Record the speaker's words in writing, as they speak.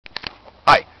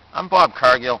I'm Bob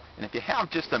Cargill, and if you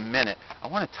have just a minute, I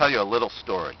want to tell you a little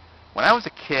story. When I was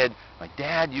a kid, my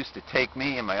dad used to take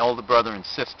me and my older brother and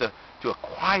sister to a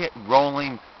quiet,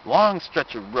 rolling, long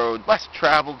stretch of road, less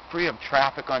traveled, free of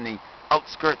traffic on the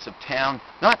outskirts of town,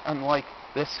 not unlike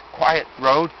this quiet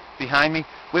road behind me,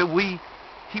 where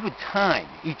he would time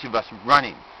each of us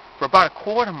running for about a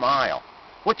quarter mile,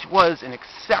 which was an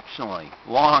exceptionally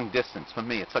long distance for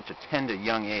me at such a tender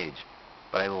young age.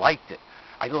 But I liked it.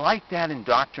 I liked that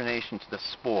indoctrination to the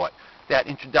sport, that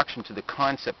introduction to the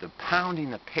concept of pounding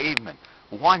the pavement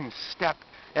one step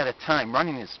at a time,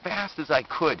 running as fast as I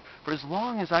could for as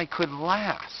long as I could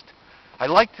last. I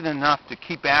liked it enough to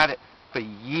keep at it for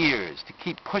years, to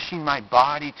keep pushing my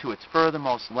body to its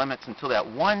furthermost limits until that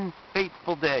one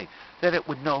fateful day that it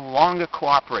would no longer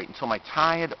cooperate, until my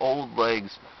tired old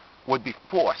legs would be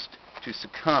forced to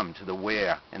succumb to the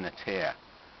wear and the tear.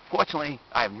 Fortunately,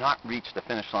 I have not reached the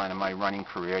finish line of my running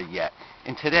career yet,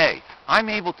 and today I'm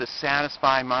able to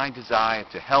satisfy my desire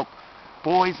to help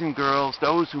boys and girls,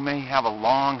 those who may have a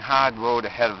long, hard road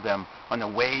ahead of them on the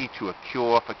way to a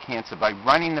cure for cancer, by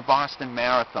running the Boston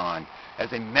Marathon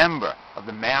as a member of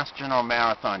the Mass General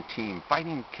Marathon team,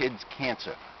 fighting kids'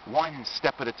 cancer one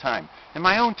step at a time. And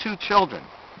my own two children,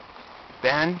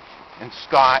 Ben and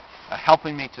Scott, are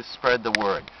helping me to spread the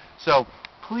word. So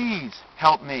please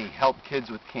help me help kids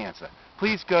with cancer.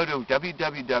 Please go to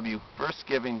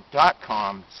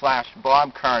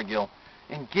www.firstgiving.com/Bob Cargill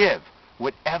and give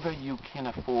whatever you can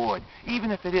afford,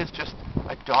 even if it is just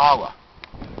 $1.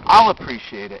 I'll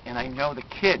appreciate it, and I know the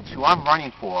kids who I'm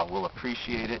running for will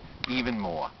appreciate it even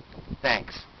more.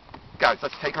 Thanks. Guys,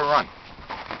 let's take a run.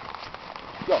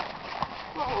 Go.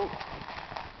 Whoa.